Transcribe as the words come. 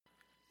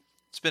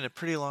It's been a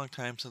pretty long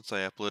time since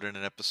I uploaded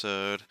an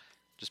episode,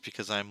 just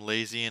because I'm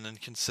lazy and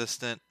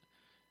inconsistent,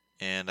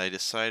 and I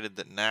decided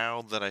that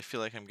now that I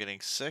feel like I'm getting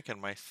sick and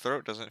my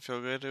throat doesn't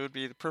feel good, it would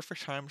be the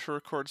perfect time to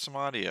record some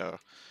audio.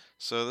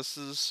 So this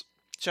is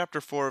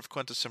chapter 4 of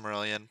Quintus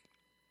Silmarillion,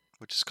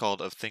 which is called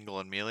Of Thingol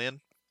and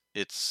Melian.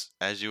 It's,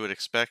 as you would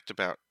expect,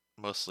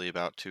 mostly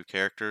about two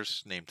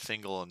characters named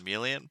Thingol and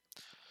Melian.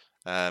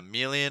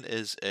 Melian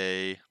is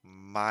a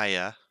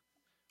Maya,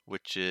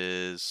 which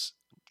is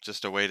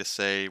just a way to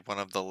say one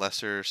of the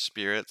lesser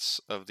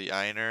spirits of the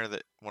Ainur,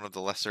 that one of the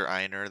lesser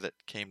Ainur that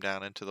came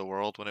down into the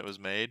world when it was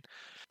made.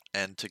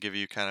 And to give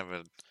you kind of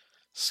a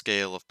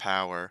scale of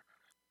power,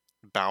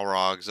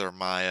 Balrogs are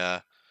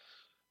Maya,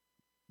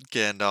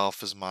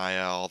 Gandalf is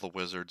Maya, all the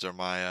wizards are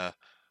Maya.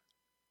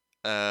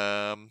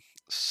 Sauron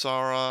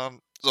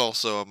is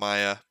also a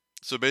Maya.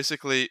 So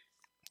basically,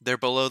 they're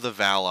below the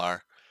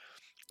Valar,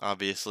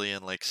 obviously,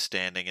 in like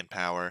standing and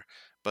power,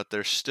 but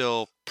they're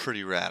still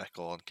pretty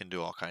radical and can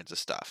do all kinds of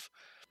stuff.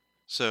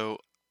 So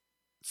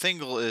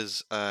Thingol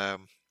is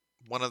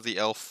one of the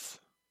elf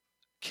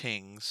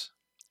kings,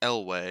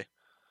 Elwë.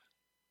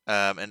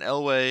 And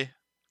Elwë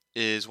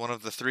is one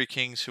of the three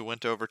kings who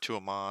went over to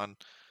Aman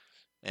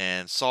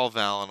and saw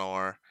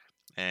Valinor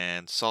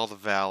and saw the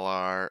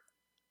Valar,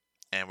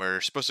 and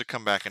we're supposed to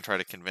come back and try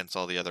to convince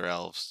all the other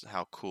elves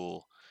how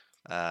cool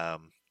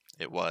um,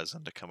 it was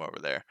and to come over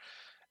there.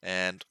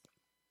 And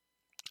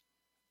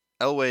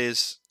Elwë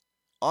is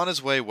on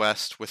his way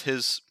west with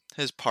his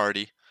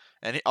party,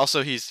 and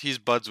he's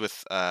buds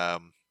with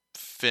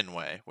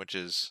Finwë, which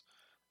is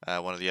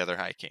one of the other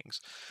High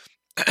Kings.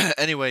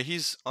 Anyway,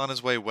 he's on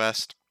his way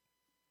west,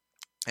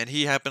 and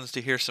he happens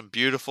to hear some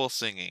beautiful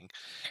singing,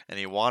 and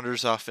he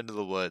wanders off into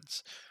the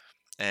woods.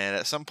 And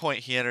at some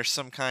point, he enters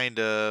some kind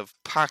of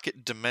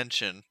pocket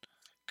dimension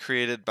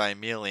created by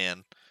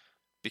Melian,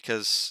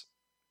 because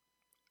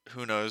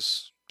who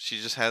knows? She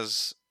just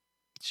has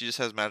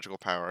magical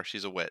power.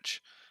 She's a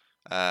witch.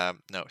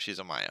 No, she's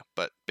a Maya,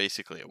 but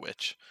basically a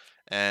witch.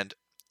 And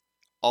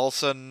all of a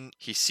sudden,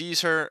 he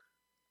sees her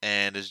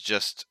and is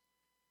just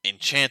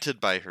enchanted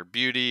by her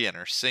beauty and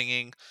her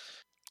singing.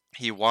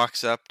 He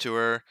walks up to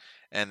her,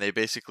 and they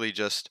basically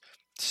just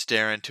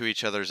stare into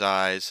each other's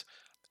eyes.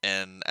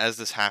 And as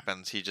this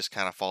happens, he just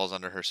kind of falls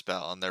under her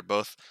spell. And they're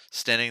both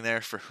standing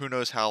there for who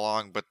knows how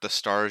long, but the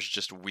stars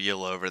just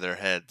wheel over their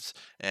heads.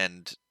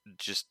 And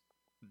just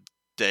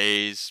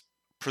days,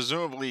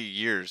 presumably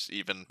years,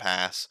 even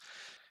pass.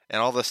 And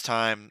all this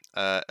time,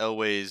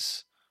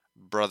 Elwë's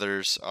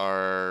brothers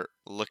are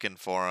looking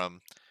for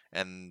him,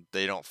 and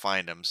they don't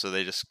find him. So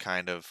they just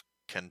kind of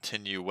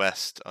continue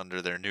west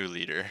under their new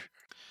leader.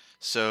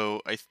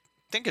 So I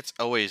think it's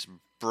Elwë's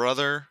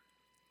brother.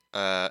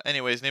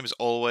 Anyway, his name is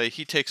Olwe.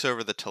 He takes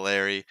over the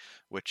Teleri,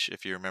 which,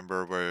 if you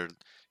remember, were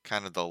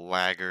kind of the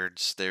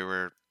laggards. They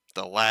were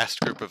the last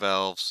group of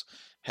elves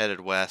headed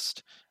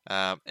west,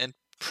 and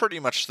pretty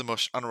much the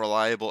most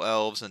unreliable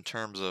elves in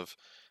terms of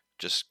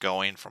just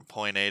going from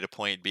point A to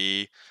point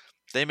B.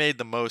 They made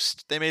the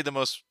most. They made the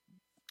most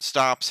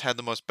stops, had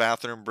the most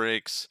bathroom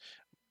breaks.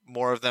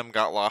 More of them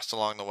got lost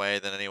along the way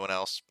than anyone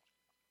else.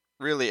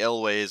 Really,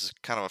 Elwë is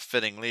kind of a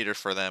fitting leader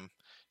for them,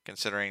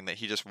 considering that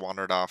he just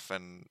wandered off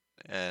and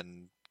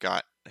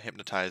got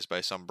hypnotized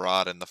by some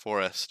broad in the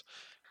forest.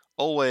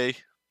 Olwe,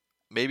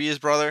 maybe his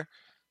brother,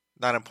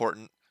 not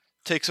important,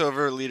 takes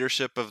over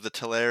leadership of the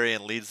Teleri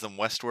and leads them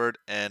westward,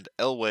 and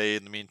Elwë,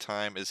 in the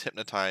meantime, is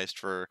hypnotized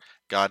for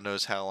God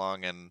knows how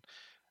long, and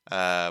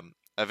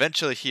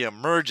eventually he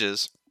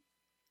emerges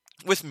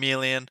with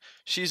Melian.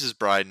 She's his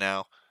bride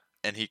now,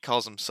 and he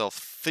calls himself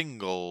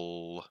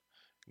Thingol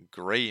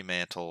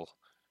Greymantle,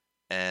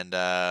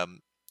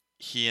 and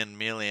he and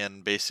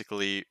Melian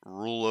basically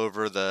rule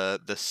over the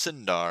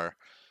Sindar,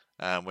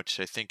 which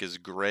I think is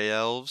Grey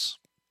Elves,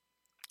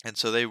 and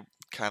so they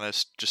kind of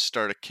just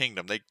start a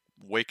kingdom. They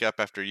wake up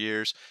after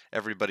years.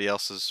 Everybody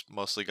else has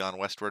mostly gone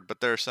westward,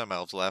 but there are some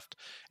elves left,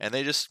 and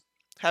they just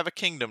have a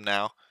kingdom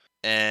now.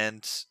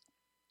 And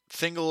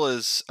Thingol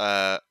is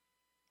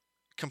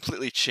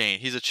completely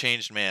changed. He's a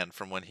changed man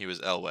from when he was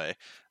Elwë.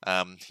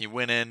 He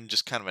went in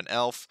just kind of an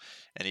elf,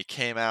 and he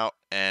came out,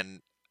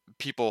 and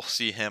people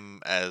see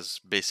him as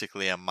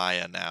basically a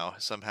Maya now.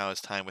 Somehow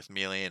his time with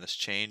Melian has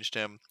changed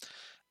him,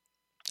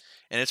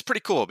 and it's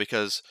pretty cool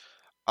because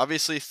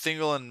obviously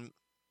Thingol and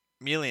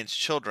Melian's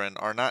children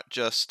are not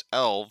just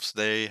elves;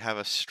 they have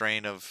a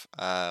strain of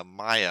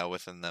Maya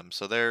within them,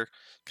 so they're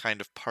kind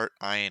of part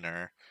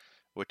Ainur,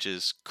 which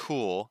is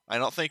cool. I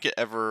don't think it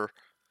ever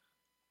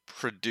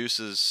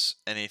produces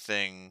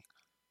anything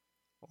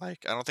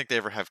like, I don't think they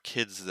ever have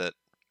kids that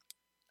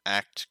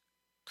act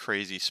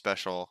crazy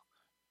special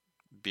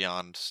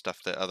beyond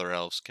stuff that other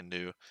elves can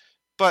do.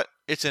 But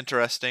it's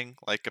interesting.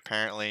 Like,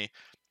 apparently,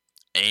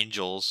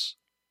 angels,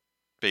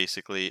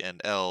 basically,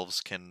 and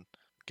elves can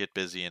get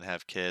busy and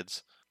have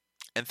kids.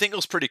 And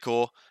Thingol's pretty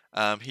cool.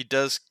 He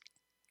does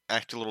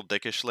act a little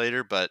dickish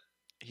later, but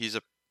he's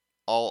a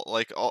all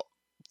like all.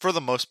 for the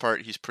most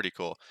part, he's pretty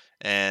cool.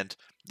 And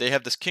they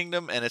have this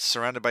kingdom, and it's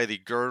surrounded by the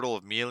Girdle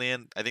of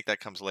Melian. I think that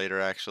comes later,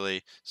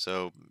 actually.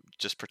 So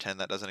just pretend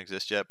that doesn't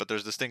exist yet. But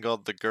there's this thing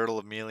called the Girdle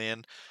of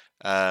Melian,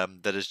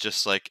 that is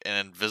just like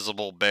an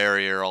invisible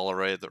barrier all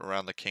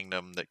around the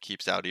kingdom that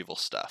keeps out evil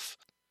stuff.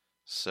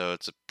 So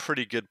it's a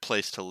pretty good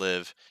place to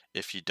live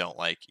if you don't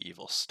like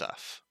evil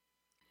stuff.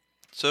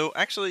 So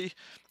actually,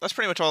 that's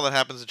pretty much all that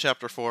happens in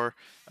chapter 4.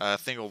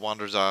 Thingol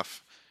wanders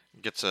off,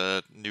 gets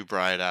a new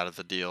bride out of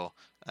the deal.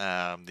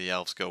 The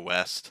elves go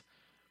west.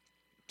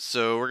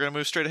 So we're going to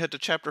move straight ahead to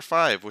chapter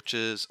 5, which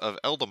is of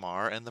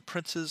Eldamar and the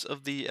princes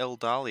of the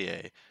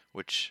Eldalie,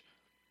 which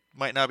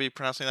might not be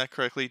pronouncing that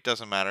correctly,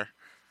 doesn't matter.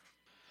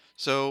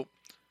 So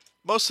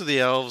most of the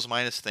elves,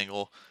 minus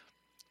Thingol,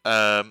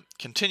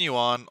 continue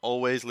on,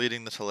 always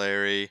leading the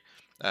Teleri.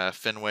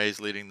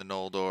 Finway's leading the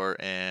Noldor,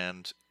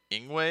 and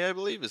Ingwe, I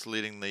believe, is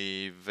leading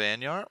the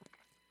Vanyar.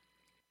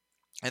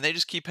 And they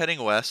just keep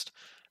heading west,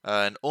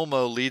 and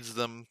Ulmo leads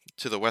them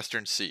to the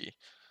Western Sea.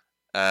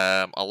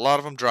 A lot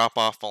of them drop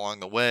off along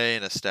the way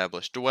and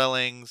establish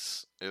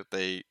dwellings. I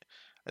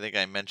think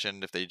I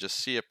mentioned, if they just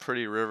see a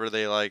pretty river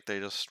they like, they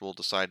just will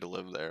decide to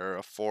live there, or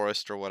a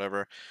forest or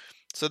whatever.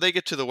 So they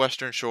get to the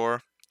western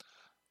shore.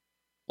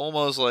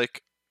 Ulmo's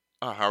like,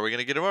 oh, how are we going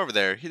to get him over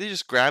there? He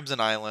just grabs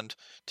an island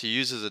to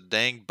use as a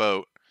dang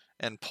boat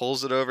and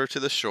pulls it over to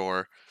the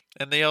shore,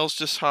 and the elves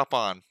just hop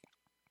on.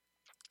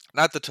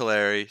 Not the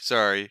Teleri,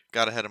 sorry,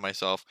 got ahead of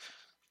myself.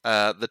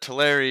 The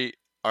Teleri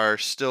are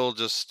still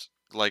just,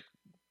 like,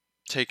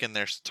 taking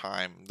their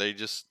time. They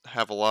just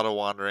have a lot of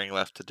wandering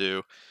left to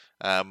do.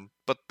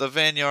 But the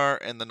Vanyar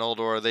and the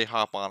Noldor, they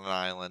hop on an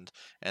island,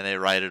 and they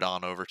ride it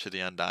on over to the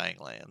Undying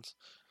Lands.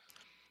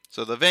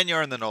 So the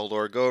Vanyar and the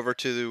Noldor go over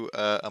to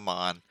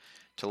Aman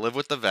to live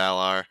with the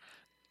Valar,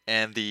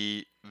 and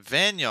the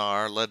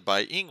Vanyar, led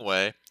by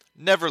Ingwe,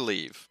 never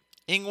leave.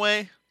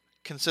 Ingwe,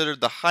 considered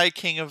the High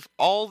King of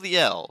all the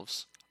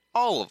elves,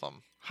 all of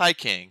them, High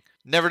King,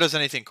 never does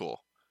anything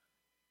cool.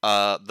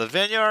 The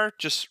Vanyar,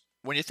 just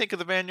when you think of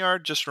the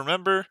Vanyar, just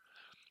remember,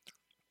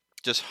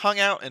 just hung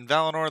out in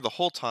Valinor the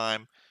whole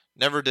time,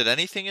 never did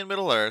anything in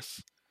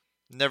Middle-earth,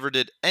 never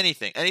did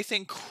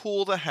anything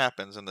cool that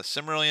happens in the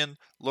Silmarillion,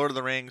 Lord of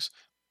the Rings.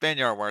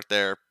 Vanyar weren't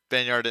there.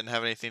 Vanyar didn't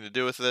have anything to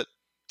do with it.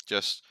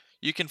 Just,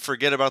 you can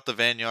forget about the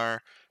Vanyar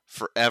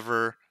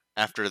forever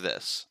after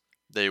this.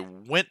 They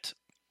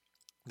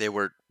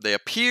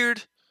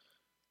appeared,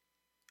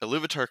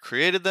 Iluvatar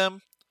created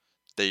them,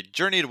 they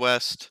journeyed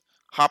west,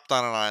 hopped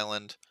on an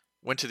island,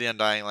 went to the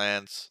Undying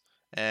Lands,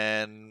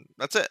 and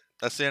that's it.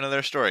 That's the end of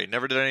their story.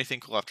 Never did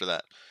anything cool after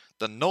that.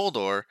 The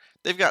Noldor,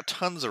 they've got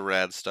tons of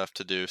rad stuff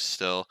to do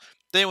still.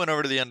 They went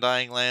over to the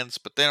Undying Lands,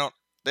 but they don't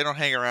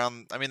hang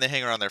around. I mean, they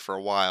hang around there for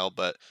a while,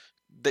 but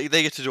they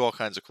get to do all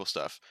kinds of cool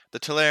stuff. The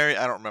Teleri,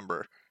 I don't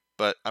remember,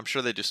 but I'm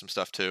sure they do some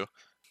stuff too.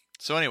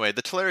 So anyway,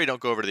 the Teleri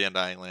don't go over to the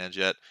Undying Lands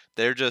yet.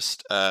 They're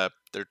just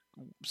they're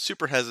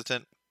super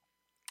hesitant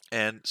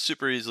and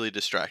super easily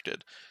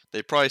distracted.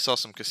 They probably saw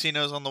some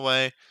casinos on the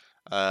way,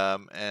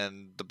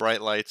 and the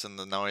bright lights and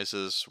the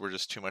noises were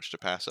just too much to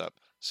pass up.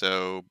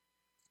 So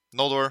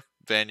Noldor,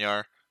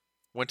 Vanyar,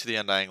 went to the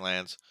Undying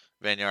Lands.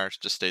 Vanyar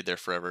just stayed there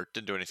forever,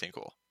 didn't do anything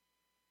cool.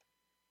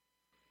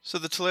 So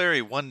the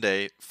Teleri one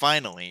day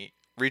finally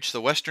reach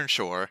the western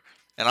shore,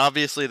 and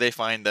obviously they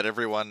find that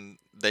everyone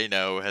they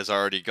know has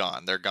already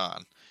gone. They're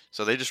gone.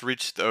 So they just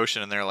reach the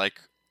ocean and they're like,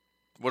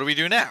 what do we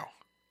do now?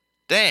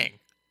 Dang.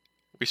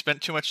 We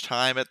spent too much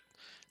time at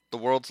the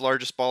world's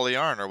largest ball of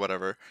yarn or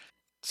whatever.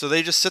 So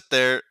they just sit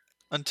there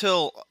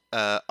until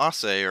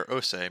Ose, or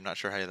Ose, I'm not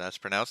sure how that's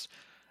pronounced.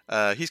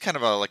 He's kind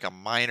of like a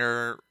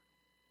minor,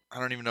 I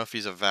don't even know if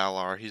he's a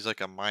Valar. He's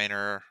like a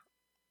minor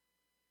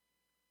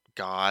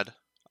god.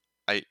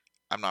 I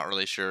I'm not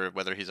really sure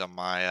whether he's a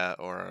Maya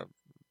or a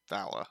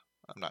Vala.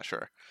 I'm not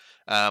sure.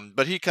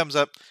 But he comes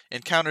up,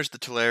 encounters the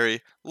Teleri,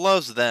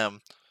 loves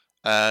them.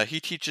 He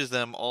teaches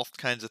them all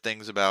kinds of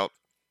things about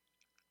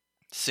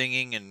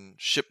singing and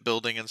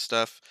shipbuilding and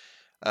stuff.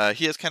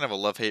 He has kind of a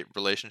love-hate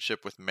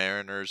relationship with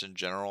mariners in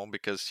general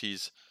because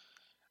he's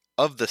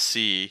of the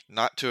sea,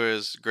 not to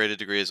as great a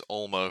degree as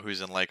Ulmo,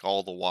 who's in like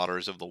all the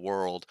waters of the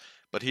world,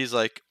 but he's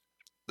like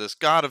this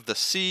god of the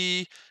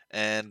sea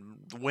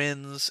and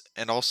winds,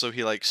 and also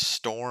he likes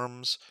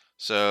storms,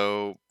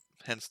 so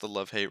hence the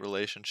love-hate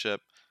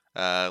relationship.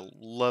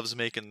 Loves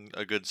making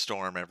a good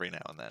storm every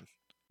now and then.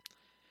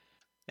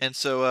 And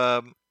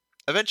so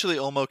eventually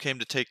Ulmo came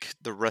to take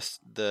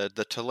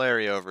the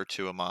Teleri over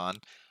to Aman,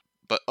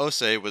 but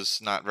Ose was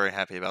not very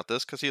happy about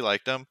this because he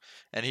liked them,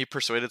 and he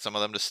persuaded some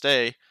of them to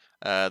stay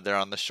there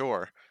on the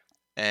shore.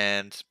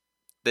 And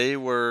they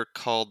were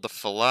called the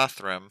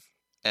Philathrim,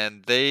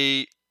 and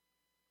they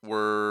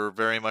were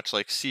very much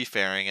like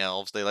seafaring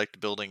elves. They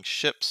liked building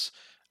ships,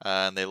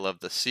 and they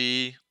loved the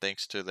sea,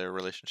 thanks to their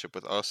relationship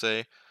with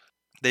Ose.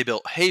 They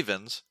built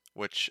havens,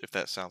 which, if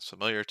that sounds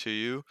familiar to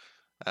you,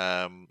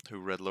 who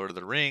read Lord of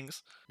the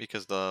Rings,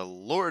 because the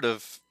lord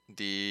of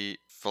the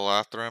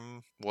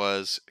Philathrim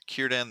was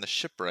Círdan the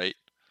Shipwright,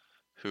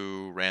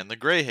 who ran the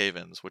Grey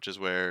Havens, which is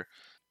where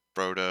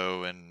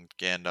Frodo and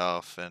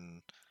Gandalf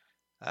and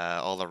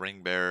all the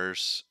ring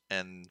bearers,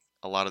 and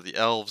a lot of the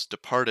elves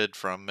departed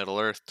from Middle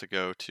Earth to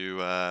go to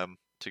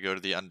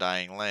the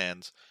Undying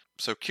Lands.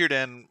 So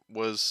Círdan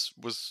was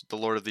the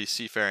lord of these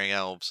seafaring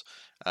elves,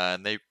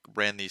 and they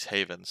ran these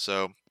havens.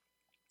 So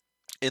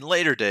in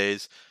later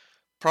days,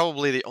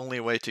 probably the only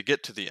way to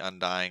get to the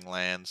Undying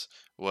Lands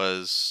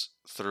was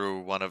through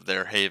one of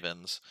their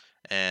havens,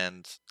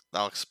 and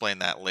I'll explain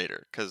that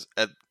later. Because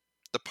at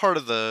the part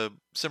of the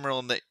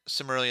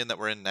Cimmerillion that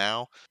we're in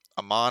now,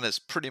 Amon is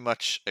pretty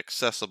much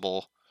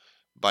accessible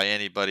by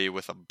anybody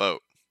with a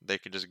boat. They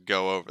could just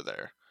go over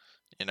there.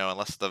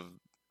 Unless the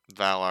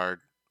Valar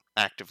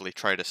actively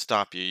try to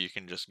stop you, you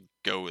can just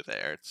go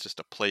there. It's just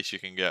a place you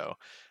can go.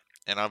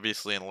 And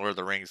obviously in Lord of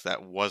the Rings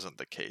that wasn't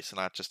the case.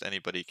 Not just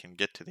anybody can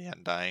get to the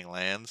Undying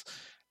Lands.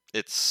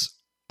 It's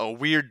a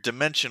weird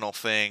dimensional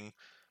thing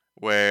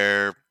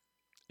where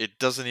it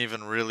doesn't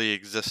even really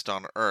exist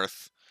on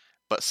Earth,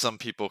 but some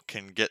people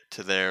can get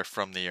to there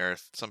from the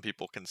Earth. Some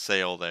people can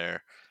sail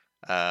there,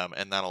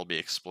 and that'll be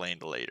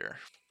explained later.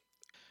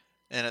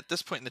 And at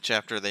this point in the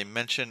chapter, they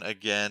mention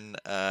again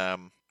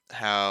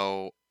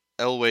how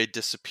Elwë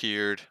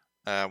disappeared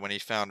when he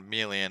found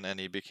Melian and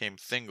he became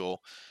Thingol.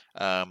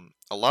 A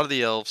lot of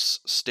the elves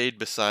stayed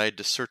beside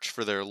to search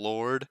for their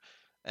lord,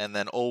 and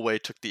then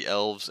Olwe took the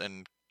elves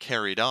and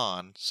carried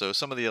on. So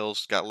some of the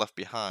elves got left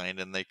behind,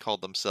 and they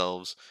called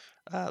themselves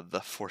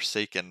the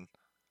Forsaken,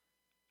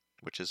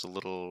 which is a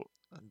little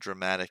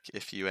dramatic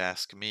if you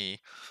ask me.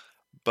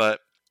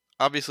 But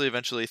obviously,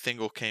 eventually,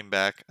 Thingol came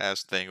back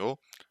as Thingol,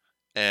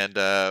 and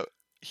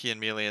he and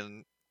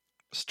Melian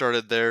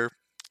started their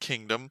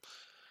kingdom.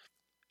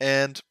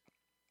 And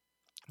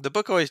the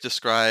book always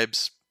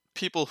describes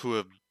people who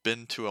have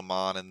been to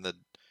Amon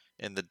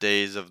in the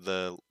days of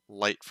the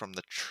light from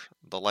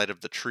the light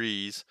of the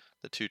trees,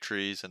 the two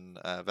trees in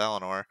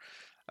Valinor.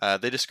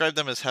 They describe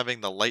them as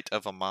having the light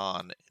of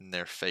Amon in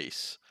their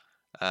face,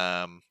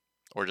 um,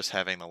 or just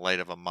having the light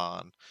of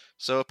Amon.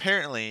 So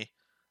apparently,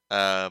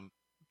 um,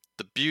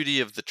 the beauty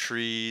of the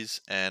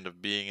trees and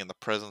of being in the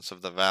presence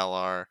of the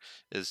Valar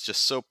is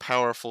just so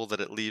powerful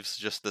that it leaves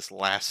just this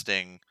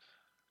lasting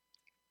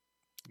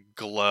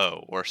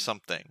glow or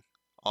something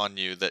on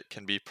you that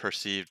can be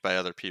perceived by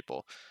other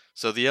people.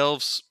 So the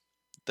elves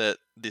the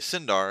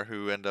Sindar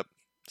who end up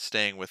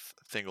staying with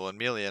Thingol and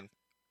Melian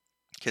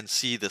can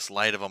see this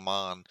light of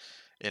Amon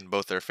in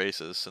both their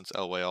faces, since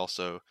Elwë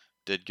also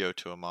did go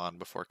to Amon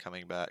before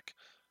coming back.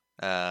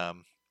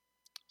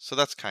 So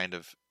that's kind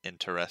of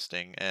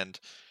interesting, and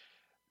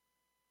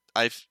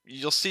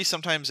you'll see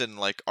sometimes in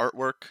like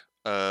artwork,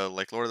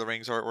 like Lord of the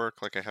Rings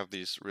artwork, like I have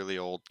these really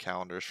old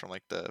calendars from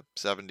like the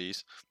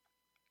 70s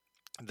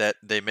that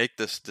they make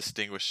this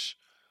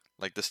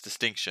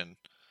distinction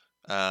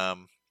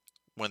um,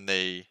 when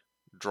they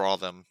draw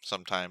them.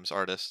 Sometimes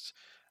artists,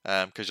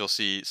 because you'll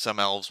see some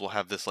elves will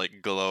have this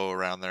like glow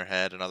around their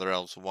head, and other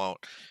elves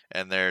won't,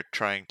 and they're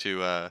trying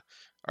to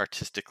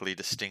artistically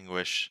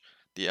distinguish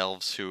the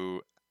elves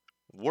who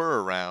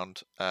were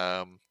around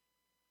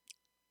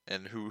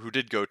and who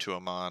did go to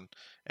Amon,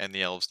 and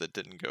the elves that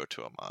didn't go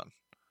to Amon.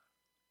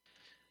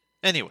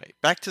 Anyway,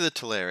 back to the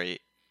Teleri,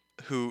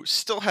 who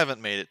still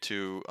haven't made it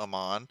to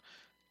Amon,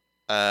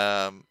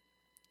 um,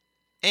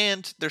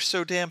 and they're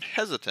so damn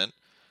hesitant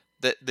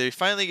that they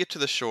finally get to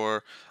the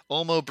shore.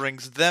 Ulmo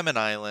brings them an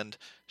island,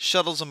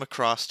 shuttles them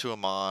across to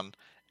Amon,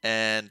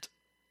 and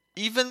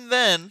even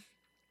then,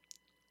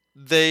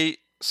 they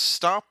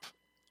stop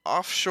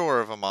offshore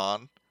of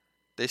Amon.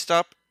 They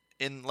stop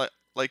in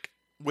like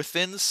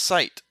within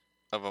sight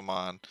of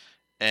Amon,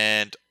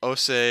 and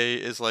Ose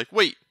is like,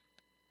 "Wait,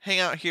 hang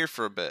out here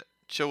for a bit,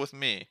 chill with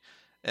me,"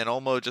 and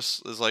Ulmo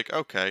just is like,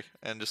 "Okay,"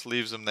 and just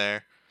leaves him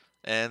there.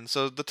 And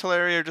so the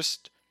Teleri are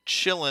just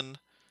chilling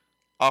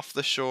off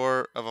the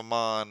shore of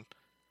Amon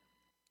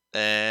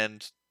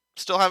and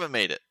still haven't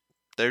made it.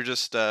 They're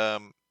just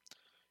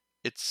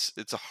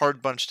it's a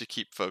hard bunch to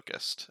keep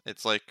focused.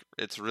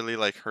 It's really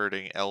like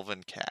herding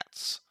elven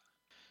cats.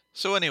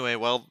 So anyway,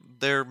 while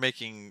they're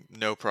making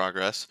no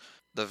progress,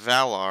 the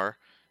Valar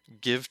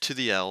give to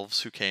the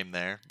elves who came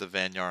there, the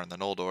Vanyar and the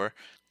Noldor,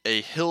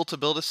 a hill to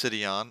build a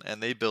city on,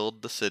 and they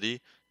build the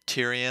city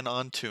Tirion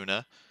on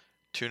Tuna.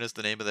 Tuna's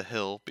the name of the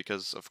hill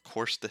because of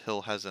course the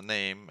hill has a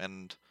name,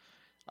 and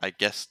I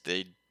guess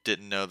they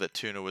didn't know that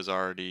Tuna was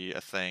already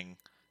a thing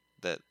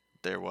that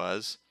there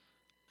was.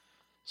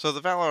 So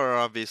the Valar are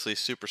obviously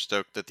super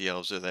stoked that the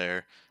elves are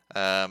there,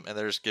 and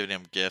they're just giving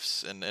them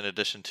gifts. And in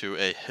addition to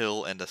a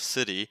hill and a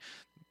city,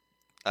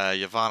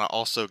 Yavanna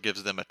also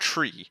gives them a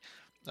tree,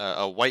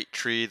 a white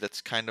tree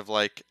that's kind of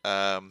like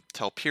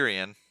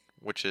Telperion,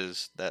 which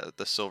is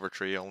the silver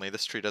tree. Only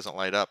this tree doesn't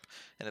light up,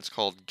 and it's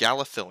called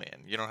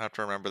Galathilion. You don't have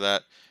to remember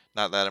that;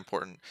 not that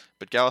important.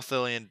 But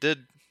Galathilion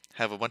did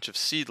have a bunch of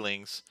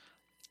seedlings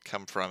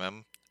come from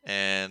him,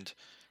 and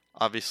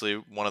obviously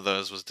one of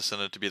those was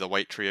descended to be the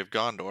White Tree of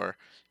Gondor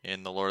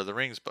in the Lord of the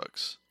Rings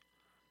books.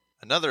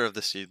 Another of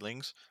the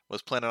seedlings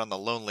was planted on the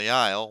Lonely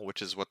Isle,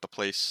 which is what the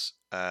place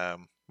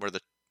where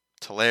the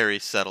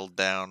Teleri settled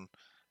down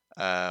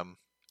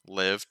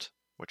lived,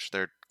 which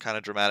they're kind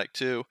of dramatic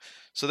too.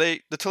 So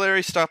the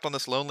Teleri stopped on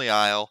this lonely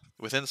isle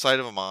within sight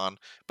of Amon,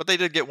 but they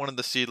did get one of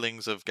the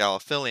seedlings of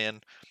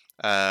Galathilion,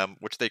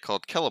 which they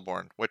called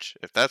Celeborn, which,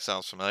 if that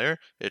sounds familiar,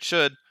 it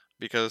should,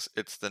 because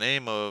it's the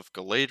name of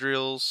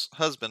Galadriel's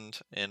husband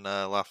in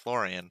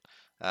Lothlorien.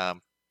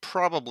 Um,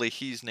 Probably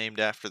he's named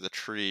after the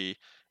tree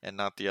and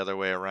not the other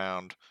way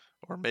around,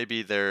 or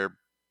maybe they're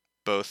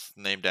both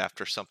named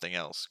after something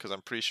else, because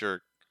I'm pretty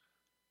sure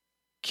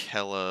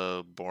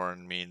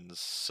Celeborn means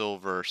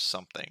silver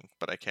something,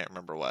 but I can't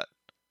remember what.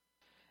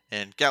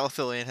 And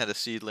Galathilion had a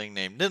seedling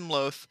named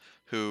Nimloth,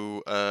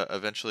 who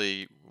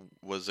eventually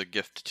was a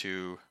gift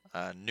to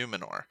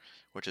Numenor,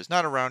 which is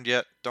not around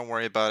yet. Don't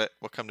worry about it.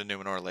 We'll come to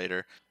Numenor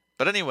later.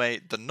 But anyway,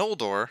 the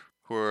Noldor,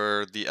 who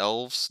are the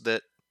elves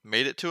that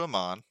made it to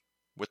Aman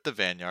with the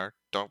Vanyar,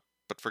 don't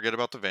but forget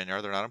about the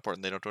Vanyar. They're not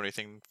important. They don't do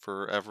anything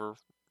forever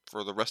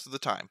for the rest of the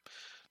time.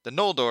 The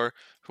Noldor,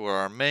 who are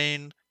our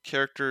main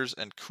characters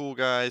and cool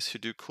guys who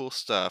do cool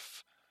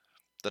stuff,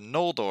 the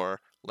Noldor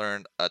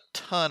learn a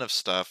ton of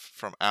stuff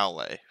from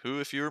Aule, who,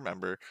 if you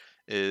remember,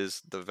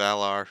 is the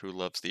Valar who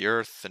loves the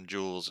earth and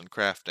jewels and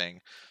crafting.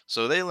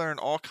 So they learn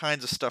all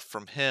kinds of stuff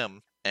from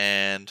him,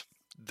 and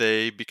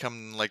they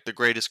become like the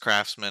greatest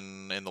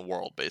craftsmen in the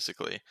world,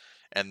 basically.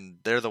 And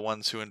they're the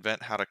ones who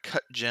invent how to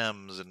cut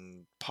gems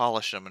and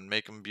polish them and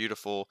make them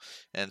beautiful.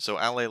 And so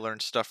Aule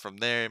learns stuff from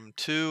them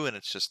too, and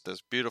it's just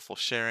this beautiful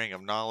sharing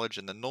of knowledge.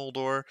 And the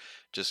Noldor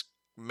just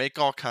make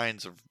all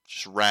kinds of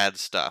just rad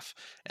stuff,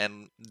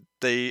 and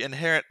they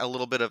inherit a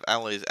little bit of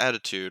Ali's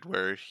attitude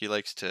where he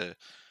likes to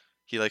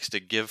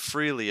give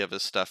freely of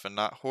his stuff and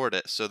not hoard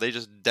it. So they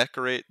just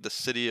decorate the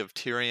city of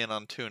Tyrion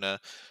on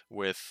Tuna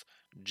with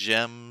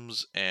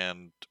gems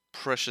and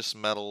precious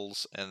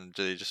metals, and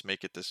they just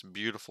make it this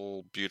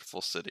beautiful,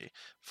 beautiful city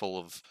full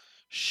of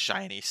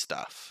shiny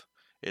stuff.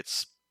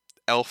 It's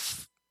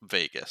Elf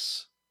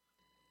Vegas.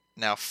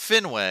 Now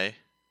Finwë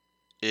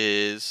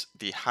is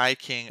the High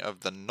King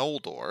of the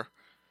Noldor,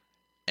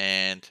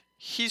 and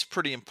he's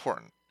pretty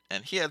important.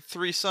 And he had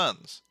three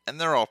sons, and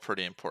they're all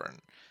pretty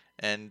important.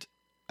 And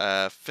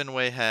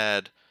Finwë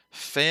had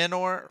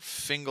Feanor,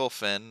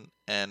 Fingolfin,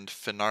 and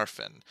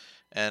Finarfin.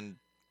 And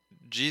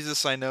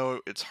Jesus, I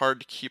know it's hard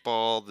to keep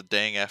all the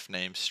dang F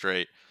names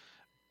straight,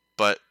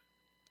 but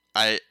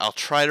I'll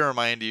try to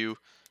remind you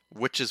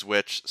which is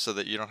which so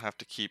that you don't have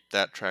to keep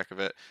that track of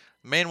it.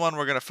 Main one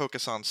we're going to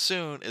focus on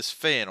soon is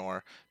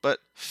Feanor, but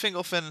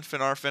Fingolfin and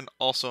Finarfin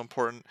also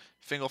important.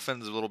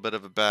 Fingolfin's a little bit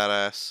of a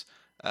badass.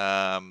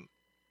 Um,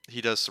 he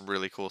does some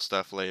really cool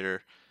stuff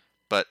later,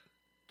 but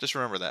just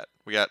remember that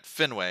we got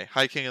Finwë,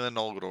 High King of the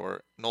Noldor,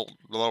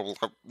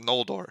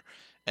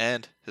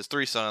 and his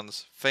three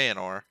sons: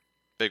 Feanor,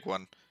 big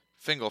one;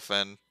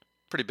 Fingolfin,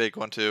 pretty big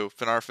one too;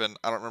 Finarfin,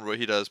 I don't remember what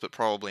he does, but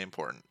probably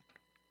important.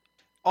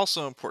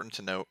 Also important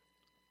to note,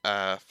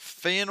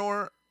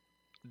 Feanor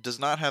does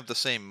not have the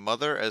same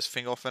mother as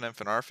Fingolfin and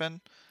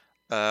Finarfin.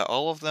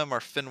 All of them are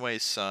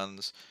Finwë's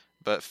sons,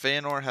 but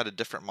Feanor had a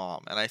different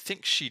mom, and I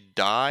think she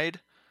died.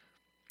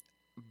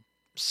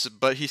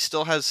 But he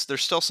still has.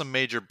 There's still some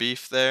major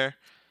beef there.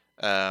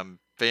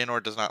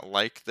 Feanor does not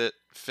like that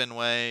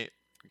Finwë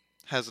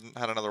hasn't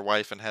had another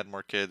wife and had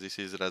more kids. He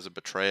sees it as a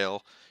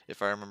betrayal,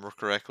 if I remember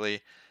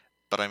correctly.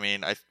 But I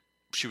mean,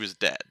 she was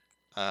dead.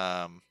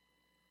 Um,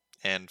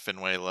 and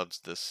Finwë loves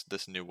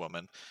this new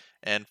woman.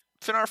 And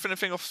Finarfin and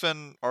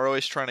Fingolfin are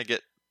always trying to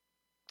get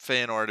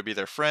Feanor to be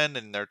their friend,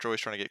 and they're always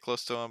trying to get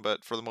close to him,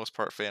 but for the most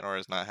part, Feanor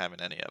is not having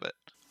any of it.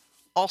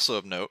 Also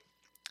of note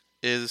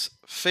is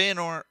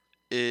Feanor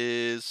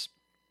is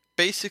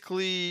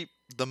basically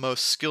the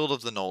most skilled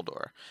of the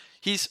Noldor.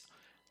 He's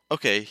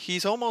okay,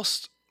 he's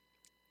almost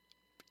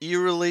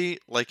eerily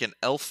like an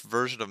elf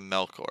version of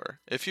Melkor.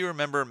 If you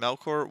remember,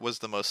 Melkor was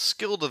the most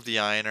skilled of the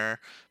Ainur,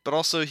 but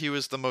also he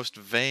was the most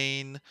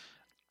vain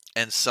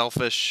and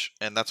selfish,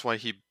 and that's why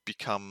he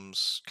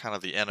becomes kind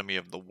of the enemy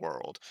of the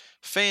world.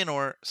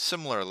 Feanor,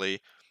 similarly,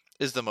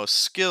 is the most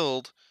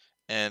skilled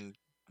and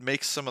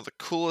makes some of the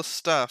coolest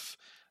stuff,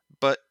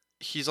 but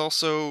he's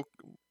also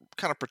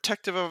kind of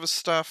protective of his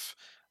stuff.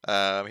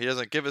 He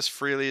doesn't give as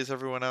freely as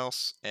everyone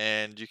else,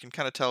 and you can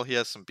kind of tell he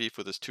has some beef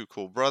with his two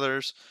cool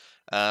brothers.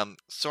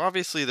 So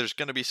obviously there's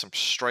going to be some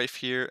strife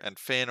here, and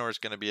Feanor is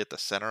going to be at the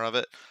center of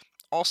it.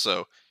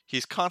 Also,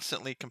 he's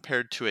constantly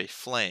compared to a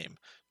flame.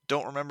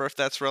 Don't remember if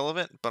that's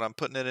relevant, but I'm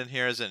putting it in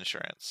here as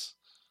insurance.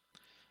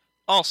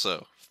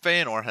 Also,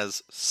 Feanor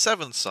has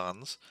 7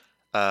 sons.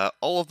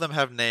 All of them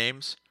have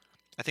names.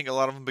 I think a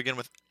lot of them begin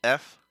with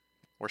F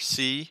or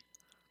C.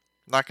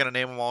 I'm not going to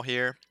name them all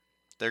here.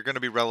 They're going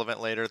to be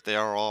relevant later. They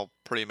are all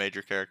pretty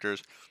major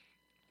characters,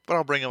 but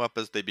I'll bring them up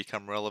as they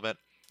become relevant.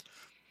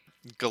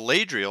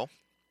 Galadriel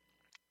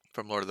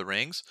from Lord of the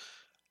Rings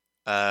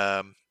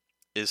um,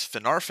 is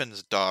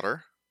Finarfin's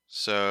daughter.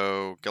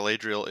 So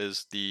Galadriel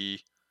is the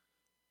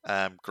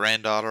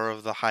granddaughter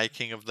of the High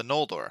King of the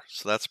Noldor.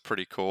 So that's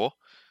pretty cool.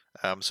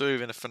 So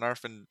even if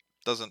Finarfin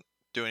doesn't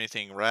do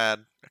anything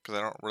rad, because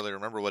I don't really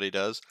remember what he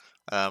does,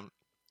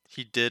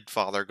 he did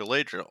father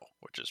Galadriel,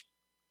 which is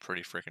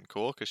pretty freaking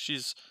cool because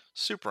she's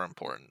super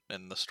important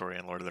in the story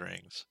in Lord of the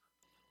Rings.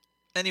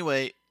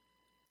 Anyway,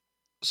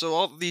 so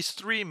all these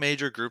three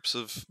major groups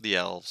of the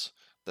elves,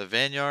 the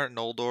Vanyar,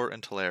 Noldor,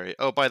 and Teleri.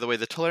 Oh, by the way,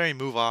 the Teleri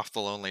move off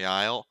the Lonely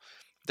Isle.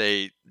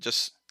 They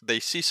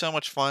see so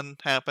much fun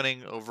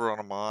happening over on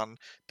Amon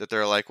that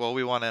they're like, well,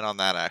 we want in on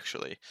that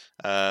actually.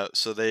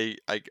 So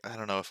I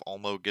don't know if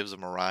Olmo gives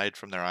them a ride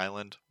from their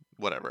island,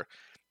 whatever.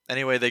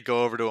 Anyway, they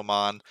go over to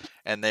Amon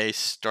and they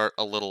start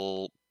a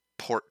little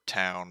port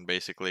town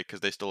basically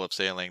because they still have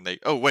sailing.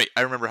 Oh wait,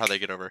 I remember how they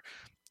get over.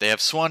 They have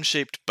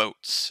swan-shaped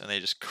boats and they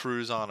just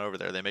cruise on over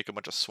there. They make a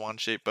bunch of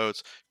swan-shaped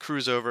boats,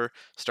 cruise over,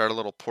 start a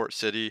little port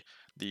city,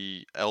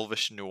 the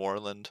Elvish New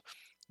Orleans,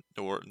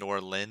 New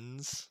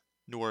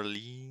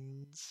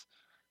Orleans.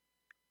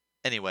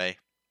 Anyway,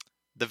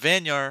 the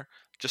Vanyar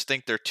just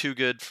think they're too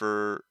good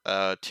for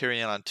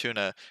Tyrion on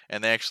Tuna,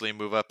 and they actually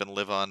move up and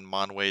live on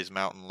Monway's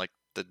mountain like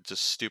the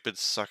just stupid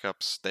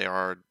suck-ups they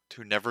are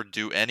who never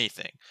do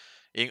anything.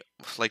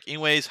 Like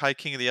Ingway's High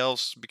King of the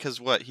Elves because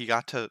what he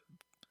got to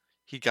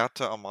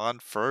Amon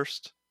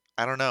first.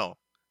 I don't know.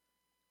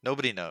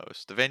 Nobody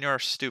knows. The Vanyar are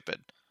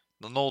stupid.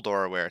 The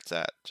Noldor are where it's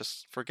at.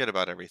 Just forget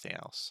about everything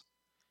else.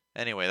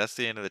 Anyway, that's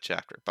the end of the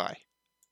chapter. Bye.